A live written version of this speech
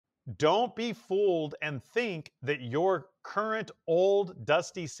Don't be fooled and think that your current old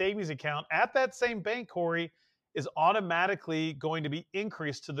dusty savings account at that same bank, Corey, is automatically going to be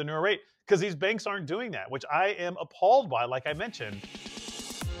increased to the newer rate, because these banks aren't doing that, which I am appalled by, like I mentioned.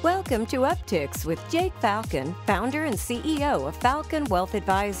 Welcome to Upticks with Jake Falcon, founder and CEO of Falcon Wealth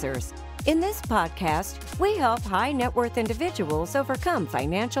Advisors. In this podcast, we help high net worth individuals overcome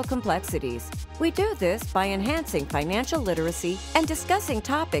financial complexities. We do this by enhancing financial literacy and discussing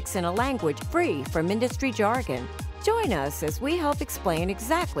topics in a language free from industry jargon. Join us as we help explain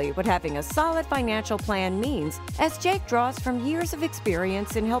exactly what having a solid financial plan means, as Jake draws from years of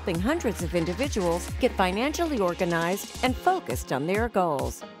experience in helping hundreds of individuals get financially organized and focused on their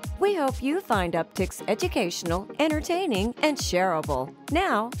goals. We hope you find Upticks educational, entertaining, and shareable.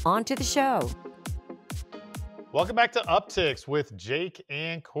 Now, on to the show. Welcome back to Upticks with Jake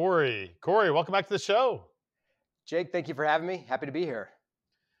and Corey. Corey, welcome back to the show. Jake, thank you for having me. Happy to be here.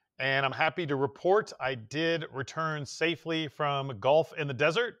 And I'm happy to report I did return safely from golf in the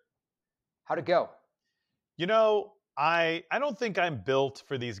desert. How'd it go? You know, I don't think I'm built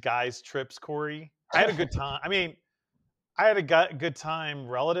for these guys' trips, Corey. I had a good time. I mean, I had a good time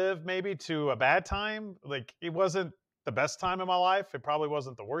relative maybe to a bad time. Like, it wasn't the best time of my life. It probably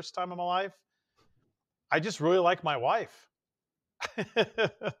wasn't the worst time of my life. I just really like my wife.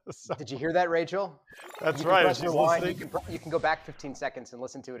 Did you hear that, Rachel? That's right. You can go back 15 seconds and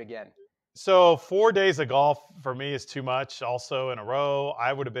listen to it again. So 4 days of golf for me is too much also in a row.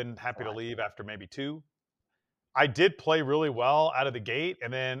 I would have been happy to leave after maybe 2. I did play really well out of the gate.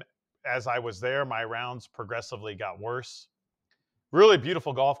 And then as I was there, my rounds progressively got worse. Really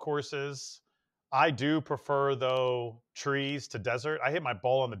beautiful golf courses. I do prefer, though, trees to desert. I hit my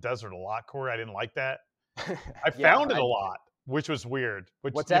ball in the desert a lot, Corey. I didn't like that. I found it a lot, which was weird.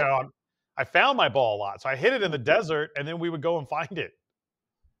 What's that? I found my ball a lot. So I hit it in the desert, and then we would go and find it.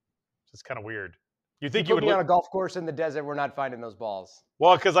 It's kind of weird. You think you would be on a golf course in the desert, we're not finding those balls.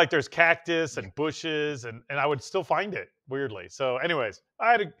 Well, because like there's cactus and bushes, and I would still find it weirdly. So anyways,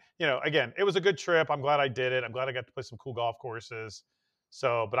 I had again, it was a good trip. I'm glad I did it. I'm glad I got to play some cool golf courses.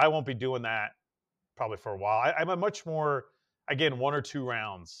 So, but I won't be doing that probably for a while. I'm a much more, again, 1 or 2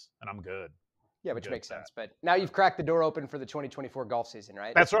 rounds, and I'm good. Yeah, which makes sense. But now you've cracked the door open for the 2024 golf season,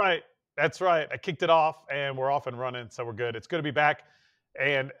 right? That's right. That's right. I kicked it off, and we're off and running, so we're good. It's good to be back,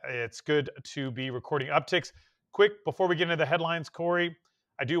 and it's good to be recording Upticks. Quick, before we get into the headlines, Corey,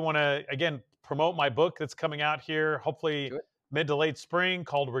 I do want to, again, promote my book that's coming out here, hopefully mid to late spring,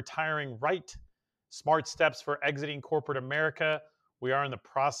 called Retiring Right, Smart Steps for Exiting Corporate America. We are in the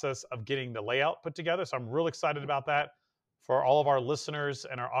process of getting the layout put together, so I'm real excited about that. For all of our listeners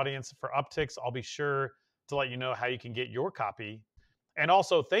and our audience for Upticks, I'll be sure to let you know how you can get your copy. And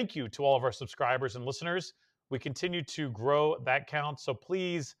also, thank you to all of our subscribers and listeners. We continue to grow that count, so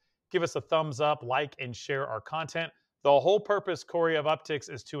please give us a thumbs up, like, and share our content. The whole purpose, Corey, of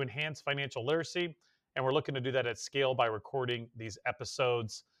Upticks is to enhance financial literacy, and we're looking to do that at scale by recording these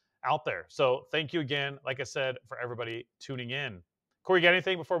episodes out there. So thank you again, like I said, for everybody tuning in. Corey, you got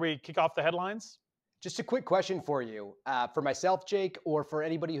anything before we kick off the headlines? Just a quick question for you. For myself, Jake, or for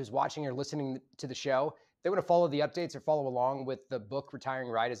anybody who's watching or listening to the show, if they want to follow the updates or follow along with the book Retiring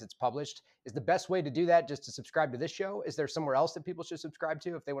Right as it's published, is the best way to do that just to subscribe to this show? Is there somewhere else that people should subscribe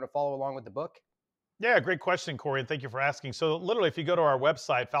to if they want to follow along with the book? Yeah, great question, Corey, and thank you for asking. So literally, if you go to our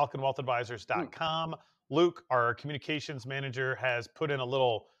website, falconwealthadvisors.com, Luke, our communications manager, has put in a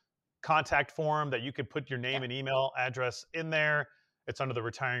little contact form that you could put your name and email address in there. It's under the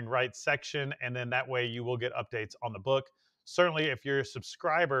Retiring Right section, and then that way you will get updates on the book. Certainly, if you're a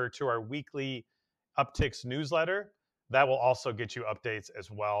subscriber to our weekly Upticks newsletter, that will also get you updates as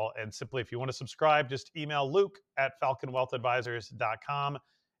well. And simply, if you want to subscribe, just email Luke at falconwealthadvisors.com,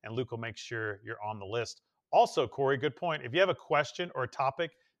 and Luke will make sure you're on the list. Also, Corey, good point. If you have a question or a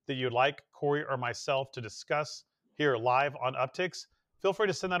topic that you'd like Corey or myself to discuss here live on Upticks, feel free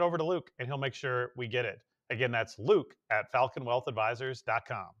to send that over to Luke, and he'll make sure we get it. Again, that's Luke at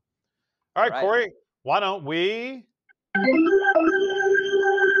falconwealthadvisors.com. All right, Corey, why don't we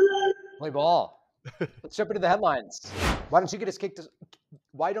play ball? Let's jump into the headlines. Why don't you get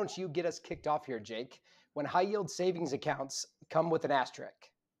us kicked off here, Jake, when high yield savings accounts come with an asterisk?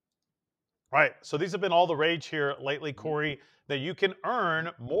 Right. So these have been all the rage here lately, Corey, that you can earn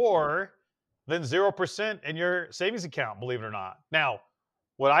more than 0% in your savings account, believe it or not. Now,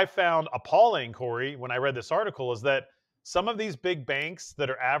 what I found appalling, Corey, when I read this article is that some of these big banks that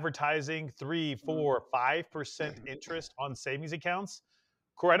are advertising 3, 4, 5% interest on savings accounts,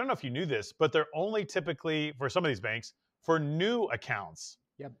 Corey, I don't know if you knew this, but they're only typically, for some of these banks, for new accounts.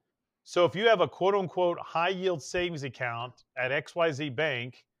 Yep. So if you have a quote unquote high yield savings account at XYZ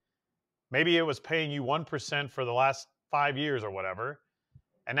Bank Maybe it was paying you 1% for the last 5 years or whatever.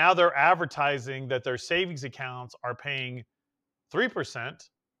 And now they're advertising that their savings accounts are paying 3%.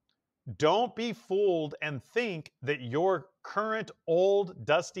 Don't be fooled and think that your current old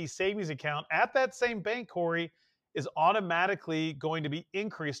dusty savings account at that same bank, Cory, is automatically going to be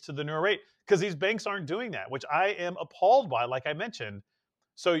increased to the newer rate, because these banks aren't doing that, which I am appalled by, like I mentioned.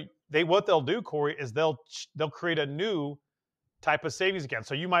 So what they'll do, Cory, is they'll create a new type of savings account.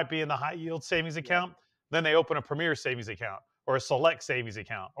 So you might be in the high yield savings account, then they open a premier savings account or a select savings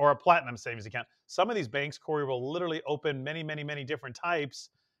account or a platinum savings account. Some of these banks, Cory, will literally open many, many, many different types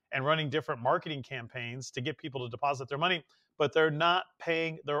and running different marketing campaigns to get people to deposit their money, but they're not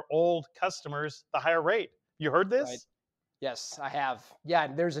paying their old customers the higher rate. You heard this? Right. Yes, I have. Yeah,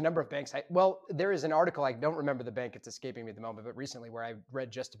 there's a number of banks. Well, there is an article, I don't remember the bank, it's escaping me at the moment, but recently where I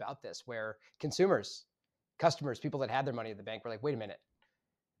read just about this, where customers, people that had their money at the bank were like, wait a minute,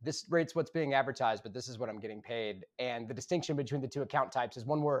 this rate's what's being advertised, but this is what I'm getting paid. And the distinction between the two account types is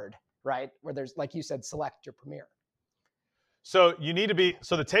one word, right? Where there's, like you said, select or premier. So you need to be,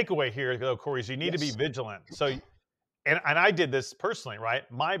 so the takeaway here, though, Cory, is you need to be vigilant. So, and I did this personally, right?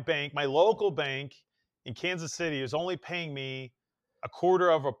 My bank, my local bank in Kansas City is only paying me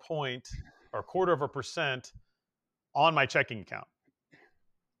 1/4 of a point or 1/4 of a percent on my checking account.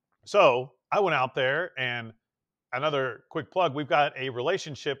 So I went out there, and another quick plug, we've got a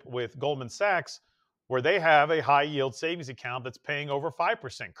relationship with Goldman Sachs where they have a high yield savings account that's paying over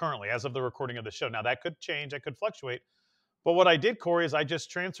 5% currently as of the recording of the show. Now that could change, that could fluctuate. But what I did, Cory, is I just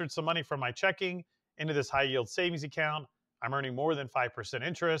transferred some money from my checking into this high yield savings account. I'm earning more than 5%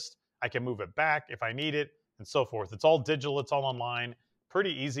 interest. I can move it back if I need it, and so forth. It's all digital. It's all online.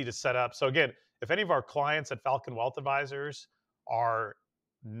 Pretty easy to set up. So again, if any of our clients at Falcon Wealth Advisors are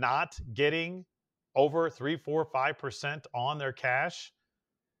not getting over 3, 4, 5% on their cash,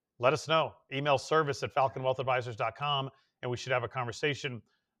 let us know. Email service@falconwealthadvisors.com, and we should have a conversation.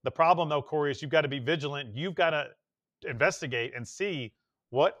 The problem, though, Cory, is you've got to be vigilant. You've got to investigate and see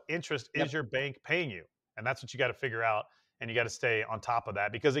what interest is your bank paying you. And that's what you got to figure out. And you got to stay on top of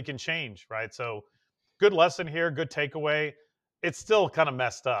that because it can change, right? So good lesson here, good takeaway. It's still kind of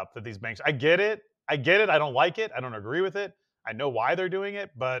messed up that these banks, I get it. I don't like it. I don't agree with it. I know why they're doing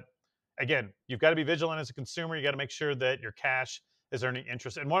it. But again, you've got to be vigilant as a consumer. You got to make sure that your cash is earning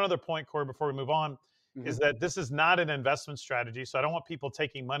interest. And one other point, Cory, before we move on, is that this is not an investment strategy. So I don't want people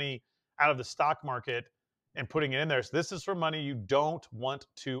taking money out of the stock market and putting it in there. So this is for money you don't want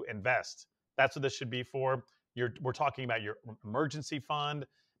to invest. That's what this should be for. We're talking about your emergency fund.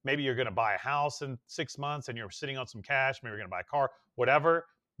 Maybe you're going to buy a house in 6 months and you're sitting on some cash. Maybe you're going to buy a car, whatever.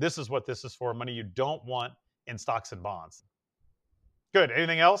 This is what this is for, money you don't want in stocks and bonds. Good.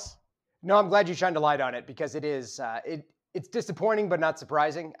 Anything else? No, I'm glad you shined a light on it because it is, it's disappointing, but not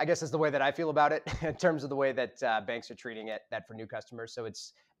surprising, I guess is the way that I feel about it in terms of the way that banks are treating it, that for new customers. So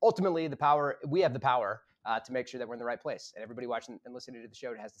it's ultimately we have the power to make sure that we're in the right place, and everybody watching and listening to the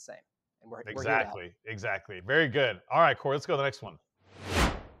show has the same. And we're Exactly. Very good. All right, Cory, let's go to the next one.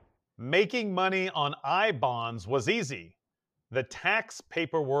 Making money on I-bonds was easy. The tax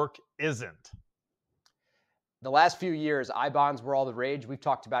paperwork isn't. The last few years, I-bonds were all the rage. We've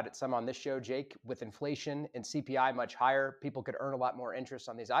talked about it some on this show, Jake. With inflation and CPI much higher, people could earn a lot more interest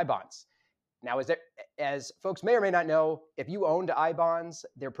on these I-bonds. Now, as folks may or may not know, if you owned I-bonds,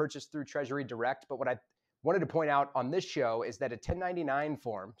 they're purchased through Treasury Direct. But what I wanted to point out on this show is that a 1099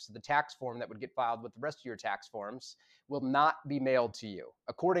 form, so the tax form that would get filed with the rest of your tax forms, will not be mailed to you,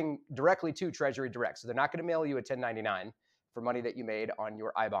 according directly to Treasury Direct. So they're not going to mail you a 1099 for money that you made on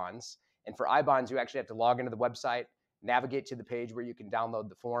your I-bonds. And for I-bonds, you actually have to log into the website, navigate to the page where you can download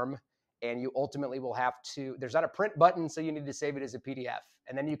the form, and you ultimately will have to, there's not a print button, so you need to save it as a PDF,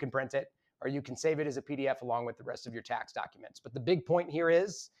 and then you can print it, or you can save it as a PDF along with the rest of your tax documents. But the big point here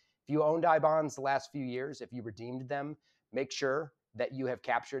is, if you owned I-bonds the last few years, if you redeemed them, make sure that you have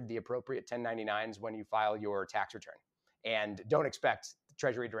captured the appropriate 1099s when you file your tax return. And don't expect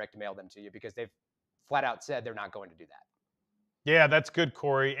Treasury Direct to mail them to you because they've flat out said they're not going to do that. Yeah, that's good,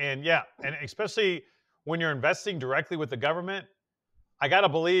 Cory. And yeah, and especially when you're investing directly with the government, I got to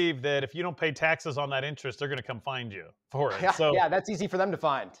believe that if you don't pay taxes on that interest, they're going to come find you for it. Yeah, that's easy for them to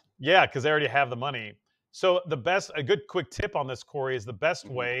find. Yeah, because they already have the money. So a good quick tip on this, Cory, is the best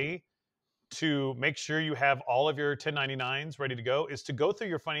way to make sure you have all of your 1099s ready to go is to go through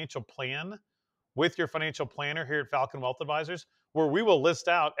your financial plan with your financial planner here at Falcon Wealth Advisors, where we will list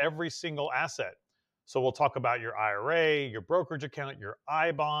out every single asset. So we'll talk about your IRA, your brokerage account, your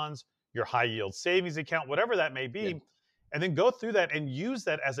I-bonds, your high yield savings account, whatever that may be, and then go through that and use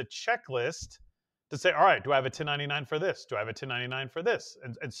that as a checklist to say, all right, do I have a 1099 for this? Do I have a 1099 for this?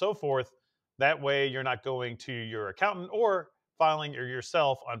 And so forth. That way you're not going to your accountant or filing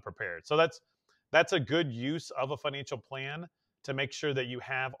yourself unprepared. So that's a good use of a financial plan, to make sure that you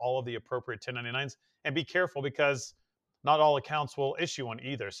have all of the appropriate 1099s. And be careful, because not all accounts will issue one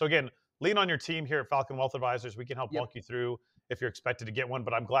either. So again, lean on your team here at Falcon Wealth Advisors. We can help walk you through if you're expected to get one.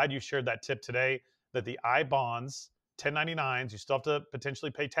 But I'm glad you shared that tip today, that the I-bonds, 1099s, you still have to potentially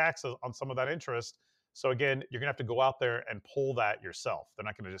pay taxes on some of that interest. So again, you're going to have to go out there and pull that yourself. They're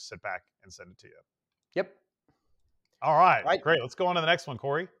not going to just sit back and send it to you. Yep. All right. Great. Let's go on to the next one,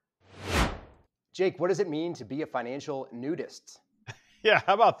 Cory. Jake, what does it mean to be a financial nudist? Yeah.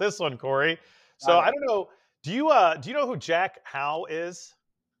 How about this one, Cory? So I don't know. Do you know who Jack Hough is?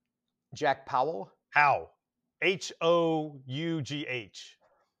 Jack Powell? Hough. Hough.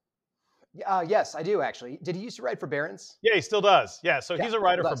 Yes, I do actually. Did he used to write for Barron's? Yeah, he still does. Yeah. So Yeah, he's a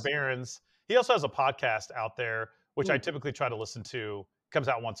writer for does. Barron's. He also has a podcast out there, which I typically try to listen to. Comes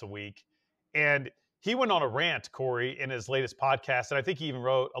out once a week. And he went on a rant, Cory, in his latest podcast. And I think he even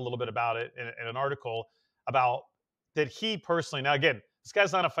wrote a little bit about it in an article about that he personally, now again, this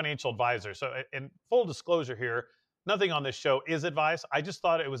guy's not a financial advisor. So in full disclosure here, nothing on this show is advice. I just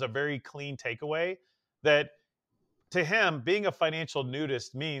thought it was a very clean takeaway that to him, being a financial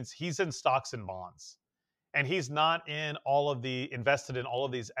nudist means he's in stocks and bonds. And he's not invested in all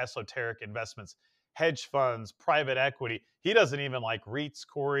of these esoteric investments, hedge funds, private equity. He doesn't even like REITs,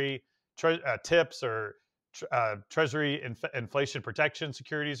 Cory, TIPS or Treasury inflation protection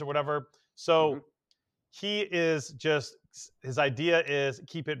securities or whatever. So he is just, his idea is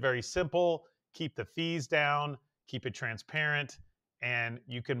keep it very simple, keep the fees down, keep it transparent, and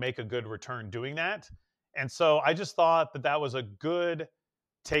you can make a good return doing that. And so I just thought that that was a good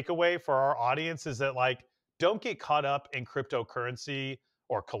takeaway for our audience, is that like, don't get caught up in cryptocurrency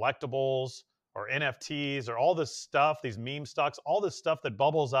or collectibles or NFTs or all this stuff, these meme stocks, all this stuff that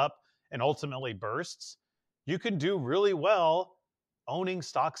bubbles up and ultimately bursts. You can do really well owning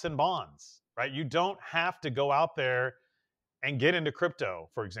stocks and bonds, right? You don't have to go out there and get into crypto,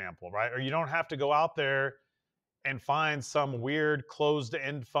 for example, right? Or you don't have to go out there and find some weird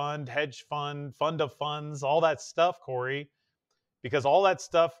closed-end fund, hedge fund, fund of funds, all that stuff, Cory. Because all that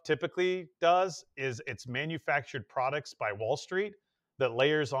stuff typically does is it's manufactured products by Wall Street that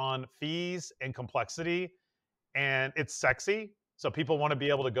layers on fees and complexity, and it's sexy. So people want to be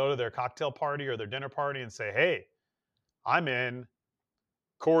able to go to their cocktail party or their dinner party and say, hey, I'm in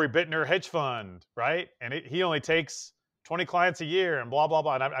Cory Bittner hedge fund, right? And he only takes 20 clients a year and blah, blah,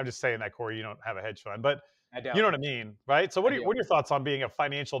 blah. And I'm just saying that, Cory, you don't have a hedge fund, but you know what I mean, right? So what are your thoughts on being a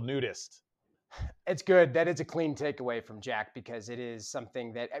financial nudist? It's good. That is a clean takeaway from Jack, because it is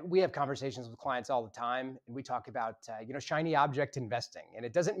something that we have conversations with clients all the time. And we talk about, shiny object investing. And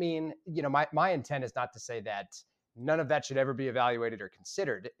it doesn't mean, my intent is not to say that none of that should ever be evaluated or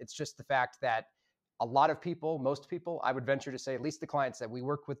considered. It's just the fact that a lot of people, most people, I would venture to say, at least the clients that we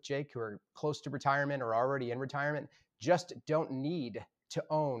work with, Jake, who are close to retirement or already in retirement, just don't need to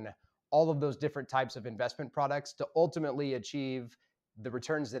own all of those different types of investment products to ultimately achieve the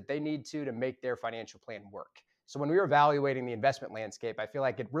returns that they need to make their financial plan work. So when we're evaluating the investment landscape, I feel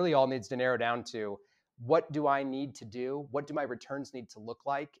like it really all needs to narrow down to, what do I need to do? What do my returns need to look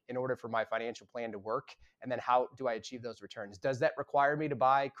like in order for my financial plan to work? And then how do I achieve those returns? Does that require me to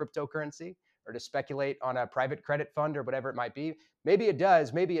buy cryptocurrency or to speculate on a private credit fund or whatever it might be? Maybe it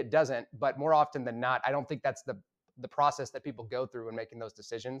does, maybe it doesn't, but more often than not, I don't think that's the process that people go through when making those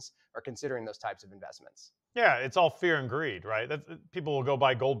decisions or considering those types of investments. Yeah, it's all fear and greed, right? People will go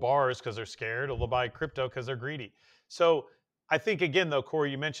buy gold bars because they're scared, or they'll buy crypto because they're greedy. So I think, again, though,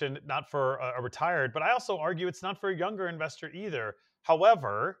 Cory, you mentioned not for a retired, but I also argue it's not for a younger investor either.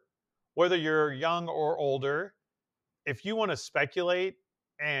 However, whether you're young or older, if you want to speculate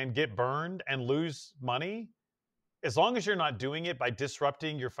and get burned and lose money, as long as you're not doing it by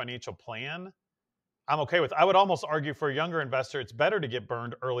disrupting your financial plan, I'm okay with. I would almost argue for a younger investor, it's better to get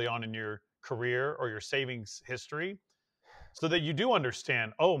burned early on in your career or your savings history, so that you do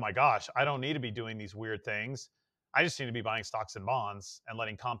understand, oh my gosh, I don't need to be doing these weird things. I just need to be buying stocks and bonds and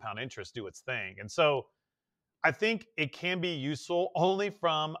letting compound interest do its thing. And so I think it can be useful only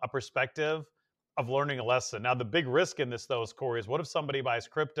from a perspective of learning a lesson. Now, the big risk in this, though, is, Cory, is what if somebody buys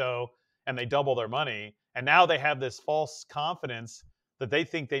crypto and they double their money, and now they have this false confidence that they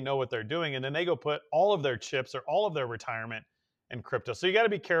think they know what they're doing, and then they go put all of their chips or all of their retirement in crypto. So you got to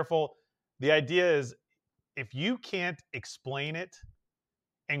be careful. The idea is, if you can't explain it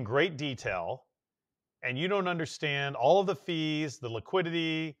in great detail and you don't understand all of the fees, the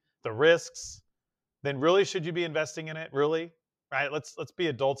liquidity, the risks, then really should you be investing in it? Really? Right? Let's be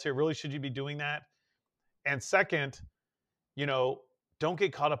adults here. Really, should you be doing that? And second, don't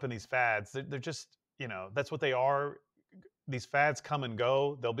get caught up in these fads. They're just, that's what they are. These fads come and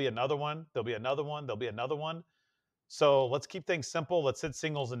go. There'll be another one. There'll be another one. There'll be another one. So let's keep things simple. Let's hit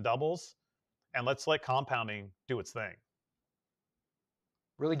singles and doubles, and let's let compounding do its thing.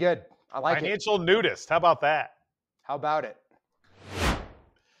 Really good. I like it. Financial Nudist. How about that? How about it?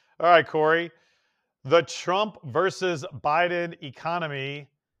 All right, Cory. The Trump versus Biden economy.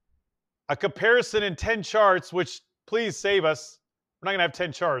 A comparison in 10 charts, which please save us. We're not going to have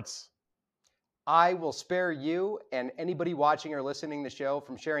 10 charts. I will spare you and anybody watching or listening to the show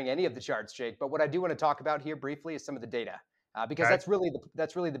from sharing any of the charts, Jake. But what I do want to talk about here briefly is some of the data, because that's really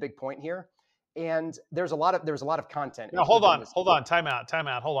the big point here. And there's a lot of content. Now hold on, time out.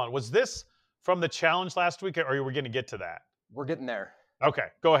 Hold on. Was this from the challenge last week, or are we going to get to that? We're getting there. Okay,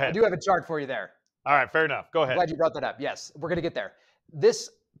 go ahead. I do have a chart for you there. All right, fair enough. Go ahead. I'm glad you brought that up. Yes, we're going to get there.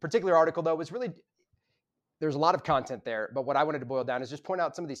 This particular article, though, was really, there's a lot of content there, but what I wanted to boil down is just point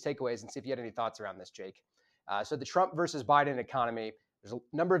out some of these takeaways and see if you had any thoughts around this, Jake. So the Trump versus Biden economy, there's a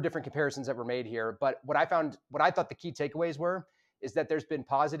number of different comparisons that were made here, but what I thought the key takeaways were is that there's been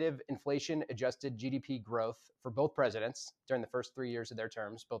positive inflation-adjusted GDP growth for both presidents during the first 3 years of their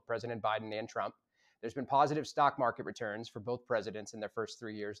terms, both President Biden and Trump. There's been positive stock market returns for both presidents in their first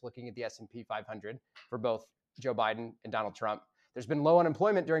 3 years, looking at the S&P 500 for both Joe Biden and Donald Trump. There's been low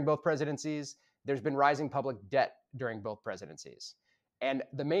unemployment during both presidencies. There's been rising public debt during both presidencies. And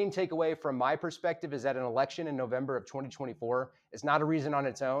the main takeaway from my perspective is that an election in November of 2024 is not a reason on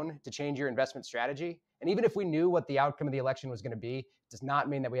its own to change your investment strategy. And even if we knew what the outcome of the election was going to be, it does not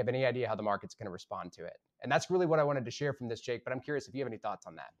mean that we have any idea how the market's going to respond to it. And that's really what I wanted to share from this, Jake, but I'm curious if you have any thoughts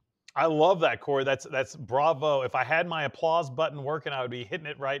on that. I love that, Cory. That's bravo. If I had my applause button working, I would be hitting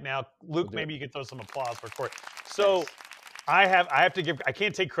it right now. Luke, maybe you could throw some applause for Cory. So Thanks. I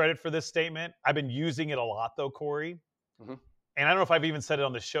can't take credit for this statement. I've been using it a lot though, Cory. Mm-hmm. And I don't know if I've even said it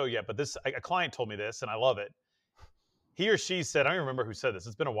on the show yet, but a client told me this and I love it. He or she said, I don't even remember who said this,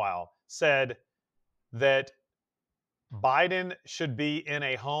 it's been a while, said that Biden should be in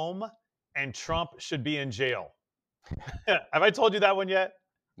a home and Trump should be in jail. Have I told you that one yet?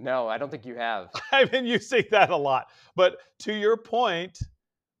 No, I don't think you have. I've been using that a lot. But to your point,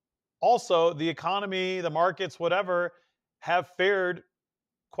 also the economy, the markets, whatever, have fared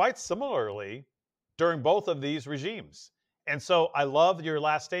quite similarly during both of these regimes. And so I love your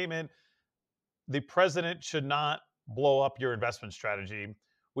last statement. The president should not blow up your investment strategy.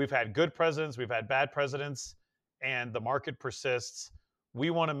 We've had good presidents, we've had bad presidents, and the market persists. We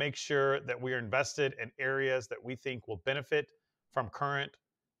want to make sure that we are invested in areas that we think will benefit from current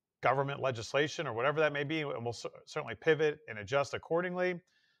government legislation or whatever that may be, and we'll certainly pivot and adjust accordingly.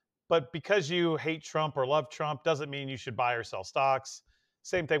 But because you hate Trump or love Trump doesn't mean you should buy or sell stocks.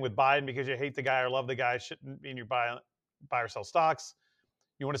 Same thing with Biden. Because you hate the guy or love the guy shouldn't mean you buy or sell stocks.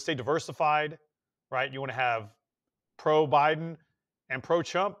 You want to stay diversified, right? You want to have pro-Biden and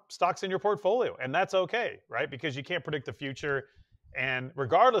pro-Trump stocks in your portfolio, and that's okay, right? Because you can't predict the future. And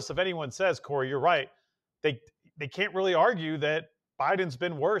regardless if anyone says, Cory, you're right, they can't really argue that Biden's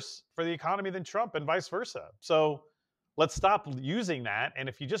been worse for the economy than Trump and vice versa. So let's stop using that. And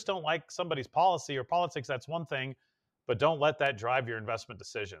if you just don't like somebody's policy or politics, that's one thing, but don't let that drive your investment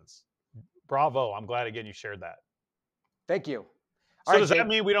decisions. Bravo. I'm glad, again, you shared that. Thank you. So does that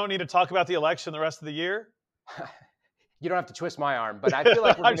mean we don't need to talk about the election the rest of the year? You don't have to twist my arm, but I feel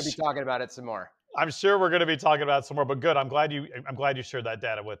like we're going to be talking about it some more. I'm sure we're going to be talking about it some more, but good. I'm glad you shared that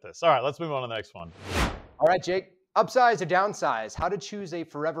data with us. All right, let's move on to the next one. All right, Jake. Upsize or downsize? How to choose a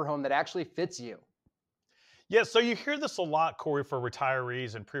forever home that actually fits you. Yeah, so you hear this a lot, Cory, for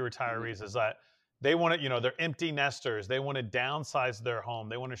retirees and pre-retirees, is that they want to, they're empty nesters. They want to downsize their home.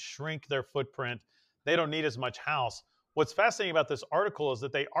 They want to shrink their footprint. They don't need as much house. What's fascinating about this article is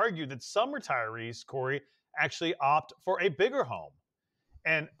that they argue that some retirees, Cory, actually opt for a bigger home.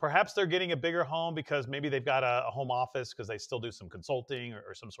 And perhaps they're getting a bigger home because maybe they've got a home office because they still do some consulting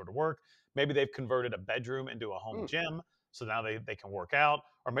or some sort of work. Maybe they've converted a bedroom into a home gym, so now they can work out.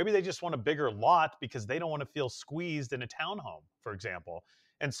 Or maybe they just want a bigger lot because they don't want to feel squeezed in a townhome, for example.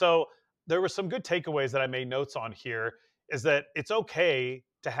 And so there were some good takeaways that I made notes on here, is that it's okay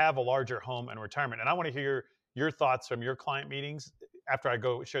to have a larger home in retirement. And I want to hear your thoughts from your client meetings after I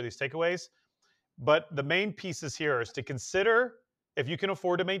go share these takeaways. But the main pieces here is to consider if you can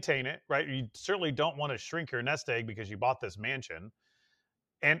afford to maintain it, right? You certainly don't want to shrink your nest egg because you bought this mansion.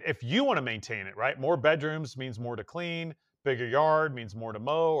 And if you want to maintain it, right? More bedrooms means more to clean, bigger yard means more to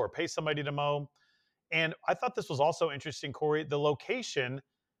mow or pay somebody to mow. And I thought this was also interesting, Cory. The location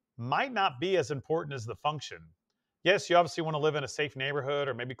might not be as important as the function. Yes, you obviously want to live in a safe neighborhood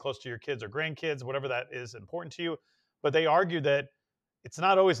or maybe close to your kids or grandkids, whatever that is important to you. But they argue that it's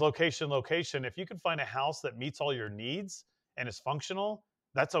not always location. If you can find a house that meets all your needs and is functional,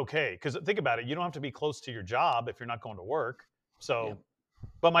 that's okay. Because think about it, you don't have to be close to your job if you're not going to work. Yeah. So,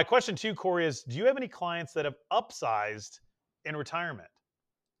 but my question to you, Cory, is do you have any clients that have upsized in retirement?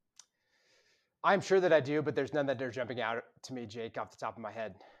 I'm sure that I do, but there's none that are jumping out to me, Jake, off the top of my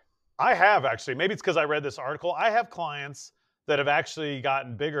head. I have actually. Maybe it's because I read this article. I have clients that have actually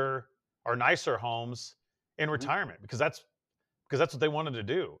gotten bigger or nicer homes in retirement because that's what they wanted to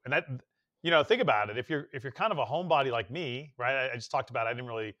do. And that, think about it. If you're kind of a homebody like me, right? I just talked about I didn't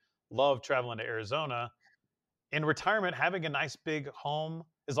really love traveling to Arizona. In retirement, having a nice big home,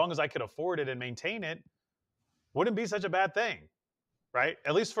 as long as I could afford it and maintain it, wouldn't be such a bad thing, right?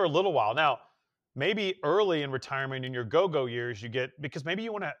 At least for a little while. Now, maybe early in retirement in your go-go years, because maybe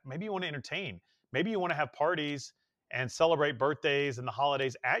you want to entertain. Maybe you want to have parties and celebrate birthdays and the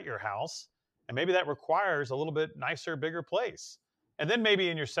holidays at your house. And maybe that requires a little bit nicer, bigger place. And then maybe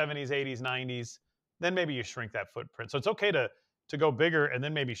in your 70s, 80s, 90s, then maybe you shrink that footprint. So it's okay to go bigger and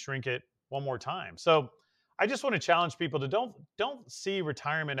then maybe shrink it one more time. So I just want to challenge people to don't see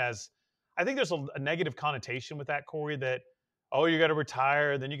retirement as, I think there's a negative connotation with that, Cory, that, oh, you got to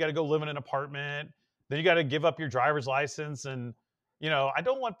retire, then you got to go live in an apartment, then you got to give up your driver's license. And, I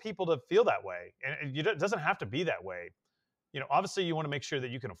don't want people to feel that way. And it doesn't have to be that way. Obviously you want to make sure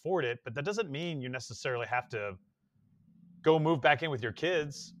that you can afford it, but that doesn't mean you necessarily have to go move back in with your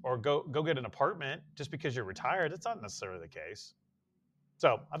kids or go get an apartment just because you're retired. That's not necessarily the case.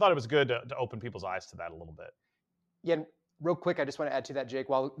 So I thought it was good to open people's eyes to that a little bit. Yeah, and real quick, I just want to add to that, Jake.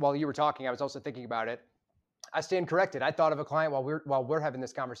 While you were talking, I was also thinking about it. I stand corrected. I thought of a client while we're having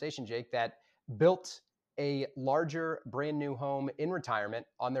this conversation, Jake, that built a larger brand new home in retirement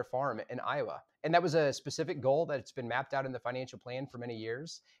on their farm in Iowa. And that was a specific goal that's been mapped out in the financial plan for many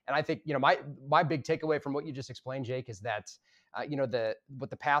years. And I think, my big takeaway from what you just explained, Jake, is that, what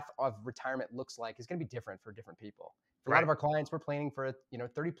the path of retirement looks like is going to be different for different people. For a lot of our clients, we're planning for a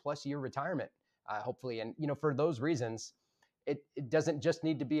 30 plus year retirement, hopefully. And, for those reasons, it doesn't just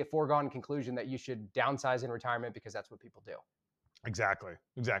need to be a foregone conclusion that you should downsize in retirement because that's what people do. Exactly.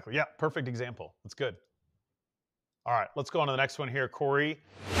 Yeah, perfect example. That's good. All right, let's go on to the next one here, Cory.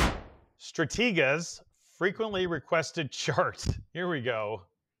 Stratega's frequently requested chart. Here we go.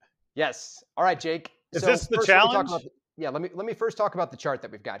 Yes. All right, Jake. Is this the challenge? Let me first talk about the chart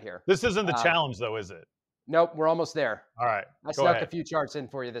that we've got here. This isn't the challenge though, is it? Nope, we're almost there. All right. I snuck a few charts in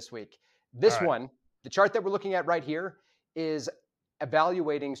for you this week. This one, the chart that we're looking at right here, is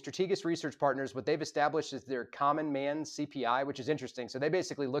evaluating Strategas Research Partners. What they've established is their common man CPI, which is interesting. So they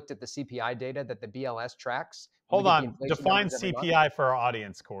basically looked at the CPI data that the BLS tracks. Hold on. Define CPI for our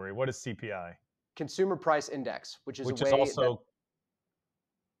audience, Cory. What is CPI? Consumer Price Index, which is also.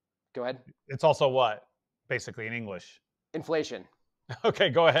 Go ahead. It's also what, basically, in English? Inflation. Okay,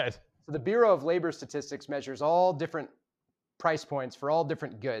 go ahead. So the Bureau of Labor Statistics measures all different price points for all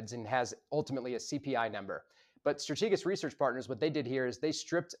different goods and has ultimately a CPI number. But Strategas Research Partners, what they did here is they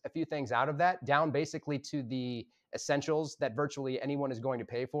stripped a few things out of that, down basically to the essentials that virtually anyone is going to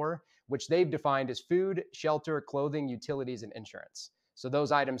pay for, which they've defined as food, shelter, clothing, utilities, and insurance. So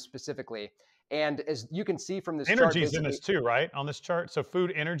those items specifically. And as you can see from this chart, energy's in this too, right? On this chart. So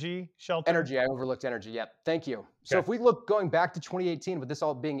food, energy, shelter. Energy. I overlooked energy. Yep. Thank you. Okay. So if we look going back to 2018 with this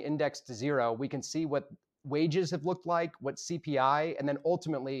all being indexed to zero, we can see what wages have looked like, what CPI, and then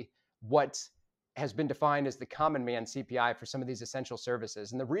ultimately what has been defined as the common man CPI for some of these essential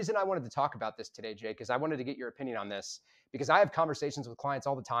services. And the reason I wanted to talk about this today, Jake, is I wanted to get your opinion on this because I have conversations with clients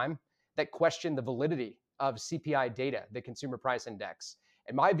all the time that question the validity of CPI data, the Consumer Price Index.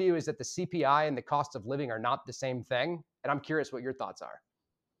 And my view is that the CPI and the cost of living are not the same thing. And I'm curious what your thoughts are.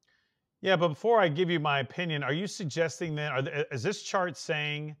 Yeah, but before I give you my opinion, are you suggesting then, is this chart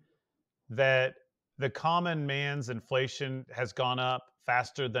saying that the common man's inflation has gone up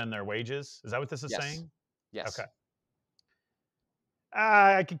faster than their wages? Is that what this is saying? Yes. Okay.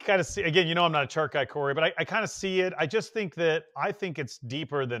 I can kind of see, again, I'm not a chart guy, Cory, but I kind of see it. I just think it's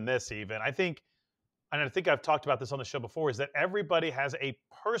deeper than this even. I think I've talked about this on the show before, is that everybody has a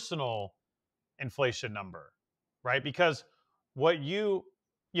personal inflation number, right? Because what you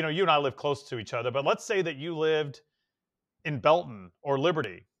and I live close to each other, but let's say that you lived in Belton or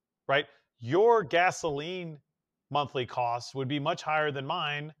Liberty, right? Your gasoline monthly costs would be much higher than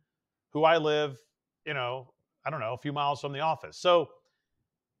mine, who I live, a few miles from the office. So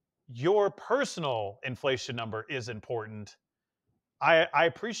your personal inflation number is important. I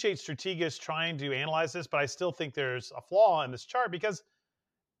appreciate Strategas trying to analyze this, but I still think there's a flaw in this chart because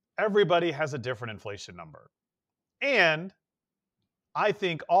everybody has a different inflation number. And I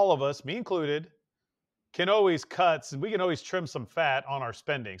think all of us, me included, can always cut, and we can always trim some fat on our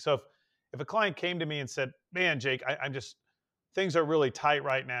spending. So if a client came to me and said, man, Jake, I'm just, things are really tight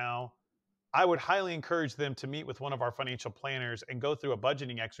right now, I would highly encourage them to meet with one of our financial planners and go through a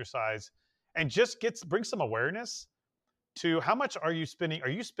budgeting exercise and just bring some awareness to how much are you spending? Are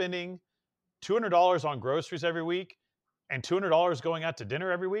you spending $200 on groceries every week and $200 going out to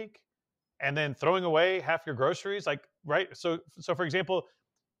dinner every week and then throwing away half your groceries? Like, right? So for example,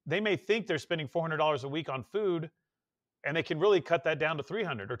 they may think they're spending $400 a week on food, and they can really cut that down to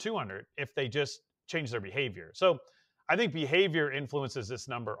 $300 or $200 if they just change their behavior. So I think behavior influences this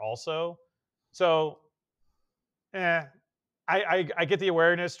number also. So, I get the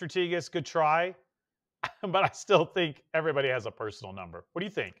awareness, Strategas, good try, but I still think everybody has a personal number. What do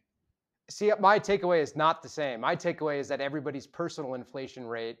you think? See, my takeaway is not the same. My takeaway is that everybody's personal inflation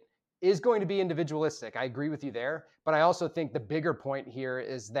rate is going to be individualistic. I agree with you there. But I also think the bigger point here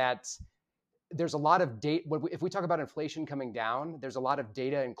is that there's a lot of data. If we talk about inflation coming down, there's a lot of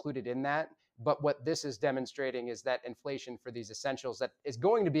data included in that. But what this is demonstrating is that inflation for these essentials that is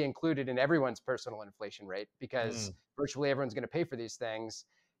going to be included in everyone's personal inflation rate, because virtually everyone's going to pay for these things.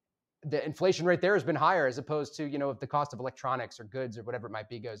 The inflation rate there has been higher, as opposed to, if the cost of electronics or goods or whatever it might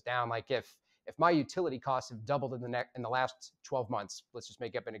be goes down. Like if my utility costs have doubled in the last 12 months, let's just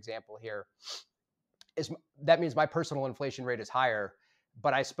make up an example here, that means my personal inflation rate is higher.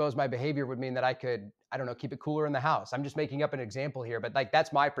 But I suppose my behavior would mean that I could, I don't know, keep it cooler in the house. I'm just making up an example here, but like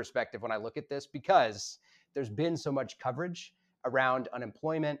that's my perspective when I look at this, because there's been so much coverage around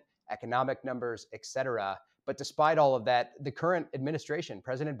unemployment, economic numbers, et cetera. But despite all of that, the current administration,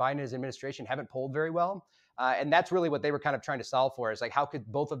 President Biden and his administration, haven't polled very well. And that's really what they were kind of trying to solve for, is like, how could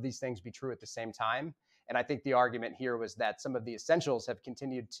both of these things be true at the same time? And I think the argument here was that some of the essentials have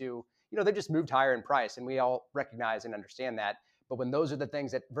continued to, they just moved higher in price, and we all recognize and understand that. But when those are the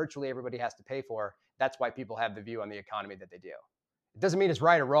things that virtually everybody has to pay for, that's why people have the view on the economy that they do. It doesn't mean it's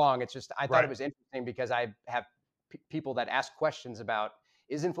right or wrong. It's just, I thought it was interesting because I have people that ask questions about,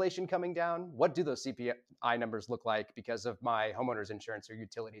 is inflation coming down? What do those CPI numbers look like because of my homeowner's insurance or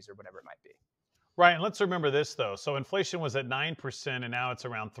utilities or whatever it might be? Right. And let's remember this, though. So inflation was at 9% and now it's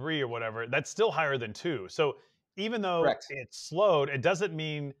around 3 or whatever. That's still higher than 2. So even though it slowed, it doesn't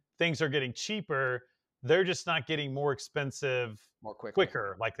mean things are getting cheaper. They're just not getting more expensive more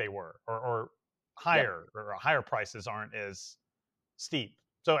quicker like they were, or higher, or higher prices aren't as steep.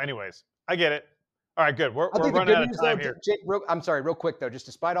 So anyways, I get it. All right, good. We're running out of time here. Jake, I'm sorry, real quick though, just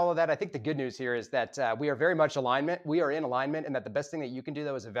despite all of that, I think the good news here is that we are very much alignment. We are in alignment, and that the best thing that you can do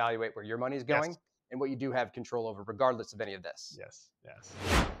though is evaluate where your money is going and what you do have control over, regardless of any of this. Yes.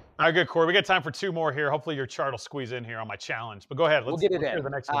 All right, good, Cory. We got time for 2 more here. Hopefully your chart will squeeze in here on my challenge. But go ahead. We'll get it in. The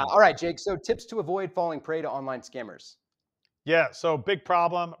next one. All right, Jake. So tips to avoid falling prey to online scammers. Yeah, so big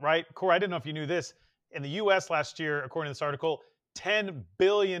problem, right? Cory, I didn't know if you knew this. In the U.S. last year, according to this article, $10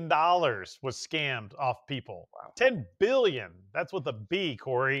 billion was scammed off people. Wow. $10 billion. That's with a B,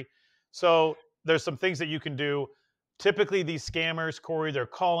 Cory. So there's some things that you can do. Typically, these scammers, Cory, they're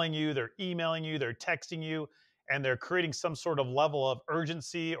calling you, they're emailing you, they're texting you, and they're creating some sort of level of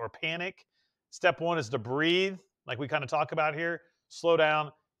urgency or panic. Step 1 is to breathe, like we kind of talk about here. Slow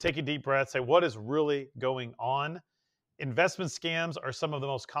down, take a deep breath, say, what is really going on? Investment scams are some of the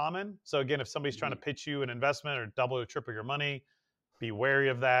most common. So again, if somebody's trying to pitch you an investment or double or triple your money, be wary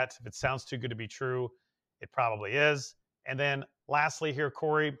of that. If it sounds too good to be true, it probably is. And then lastly here,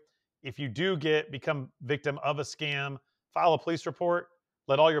 Cory, if you do become victim of a scam, file a police report.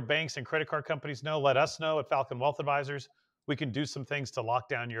 Let all your banks and credit card companies know. Let us know at Falcon Wealth Advisors. We can do some things to lock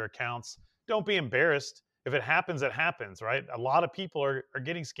down your accounts. Don't be embarrassed. If it happens, it happens, right? A lot of people are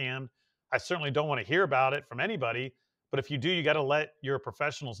getting scammed. I certainly don't want to hear about it from anybody. But if you do, you got to let your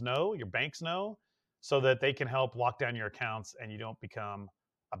professionals know, your banks know, so that they can help lock down your accounts and you don't become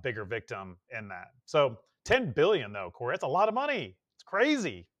a bigger victim in that. So $10 billion, though, Cory, that's a lot of money. It's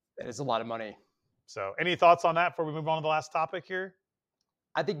crazy. That is a lot of money. So any thoughts on that before we move on to the last topic here?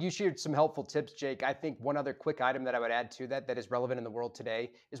 I think you shared some helpful tips, Jake. I think one other quick item that I would add to that is relevant in the world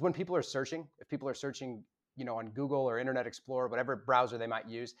today is when people are searching. If people are searching, on Google or Internet Explorer, whatever browser they might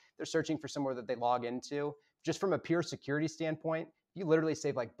use, they're searching for somewhere that they log into. Just from a pure security standpoint, you literally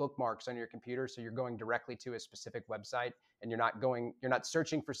save like bookmarks on your computer, so you're going directly to a specific website, and you're not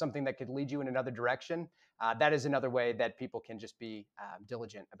searching for something that could lead you in another direction. That is another way that people can just be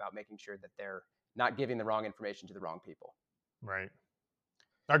diligent about making sure that they're not giving the wrong information to the wrong people. Right.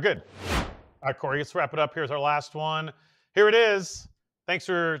 All right, good. All right, Cory, let's wrap it up. Here's our last one. Here it is. Thanks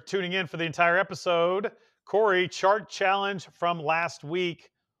for tuning in for the entire episode. Cory, chart challenge from last week.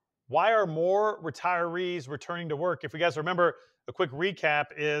 why are more retirees returning to work? If you guys remember, a quick recap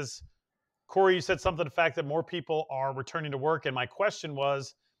is, Cory, you said something to the fact that more people are returning to work. And my question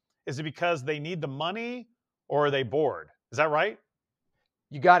was, is it because they need the money or are they bored? Is that right?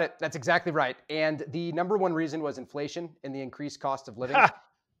 You got it. That's exactly right. And the number one reason was inflation and the increased cost of living.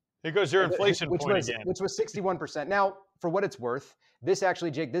 Here goes your inflation point again. Which was 61%. Now, for what it's worth, this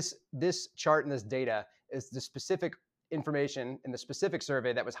actually, Jake, this chart and this data is the specific information in the specific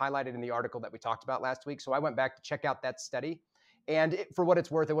survey that was highlighted in the article that we talked about last week. So I went back to check out that study. And for what it's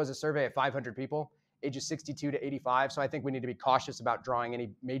worth, it was a survey of 500 people, ages 62 to 85. So I think we need to be cautious about drawing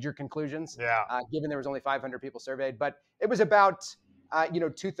any major conclusions, given there was only 500 people surveyed. But it was about,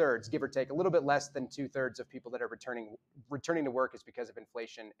 2/3, give or take, a little bit less than 2/3 of people that are returning to work is because of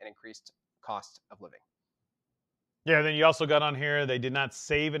inflation and increased cost of living. Yeah, then you also got on here, they did not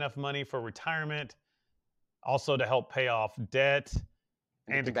save enough money for retirement, also to help pay off debt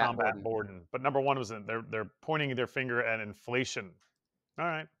and to combat boredom. But number one was they're pointing their finger at inflation. All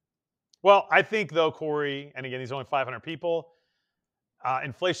right. Well, I think though, Cory, and again, these are only 500 people,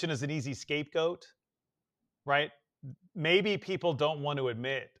 inflation is an easy scapegoat, right? Maybe people don't want to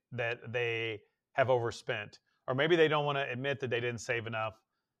admit that they have overspent, or maybe they don't want to admit that they didn't save enough.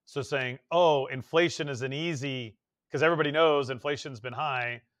 So saying, oh, inflation is an easy, because everybody knows inflation's been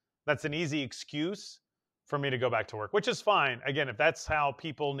high, that's an easy excuse for me to go back to work, which is fine. Again, if that's how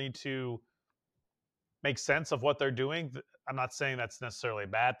people need to make sense of what they're doing, I'm not saying that's necessarily a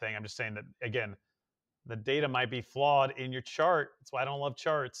bad thing. I'm just saying that, again, the data might be flawed in your chart. That's why I don't love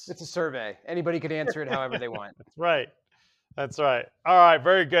charts. It's a survey. Anybody could answer it however they want. That's right. That's right. All right.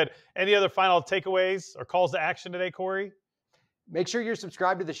 Very good. Any other final takeaways or calls to action today, Cory? Make sure you're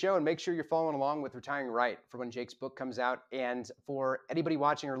subscribed to the show and make sure you're following along with Retiring Right for when Jake's book comes out. And for anybody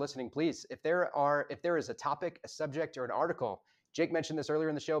watching or listening, please, if there is a topic, a subject, or an article, Jake mentioned this earlier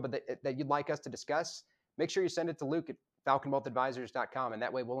in the show, but that you'd like us to discuss, make sure you send it to Luke at falconwealthadvisors.com. And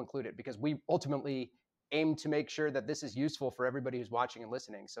that way we'll include it, because we ultimately aim to make sure that this is useful for everybody who's watching and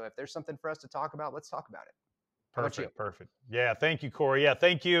listening. So if there's something for us to talk about, let's talk about it. Perfect. Perfect. Yeah. Thank you, Cory. Yeah.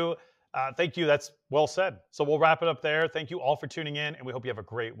 Thank you. Thank you. That's well said. So we'll wrap it up there. Thank you all for tuning in, and we hope you have a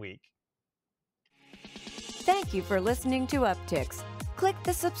great week. Thank you for listening to Upticks. Click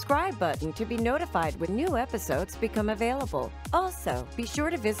the subscribe button to be notified when new episodes become available. Also, be sure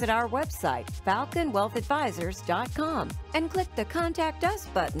to visit our website, falconwealthadvisors.com, and click the Contact Us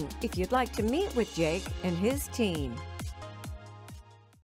button if you'd like to meet with Jake and his team.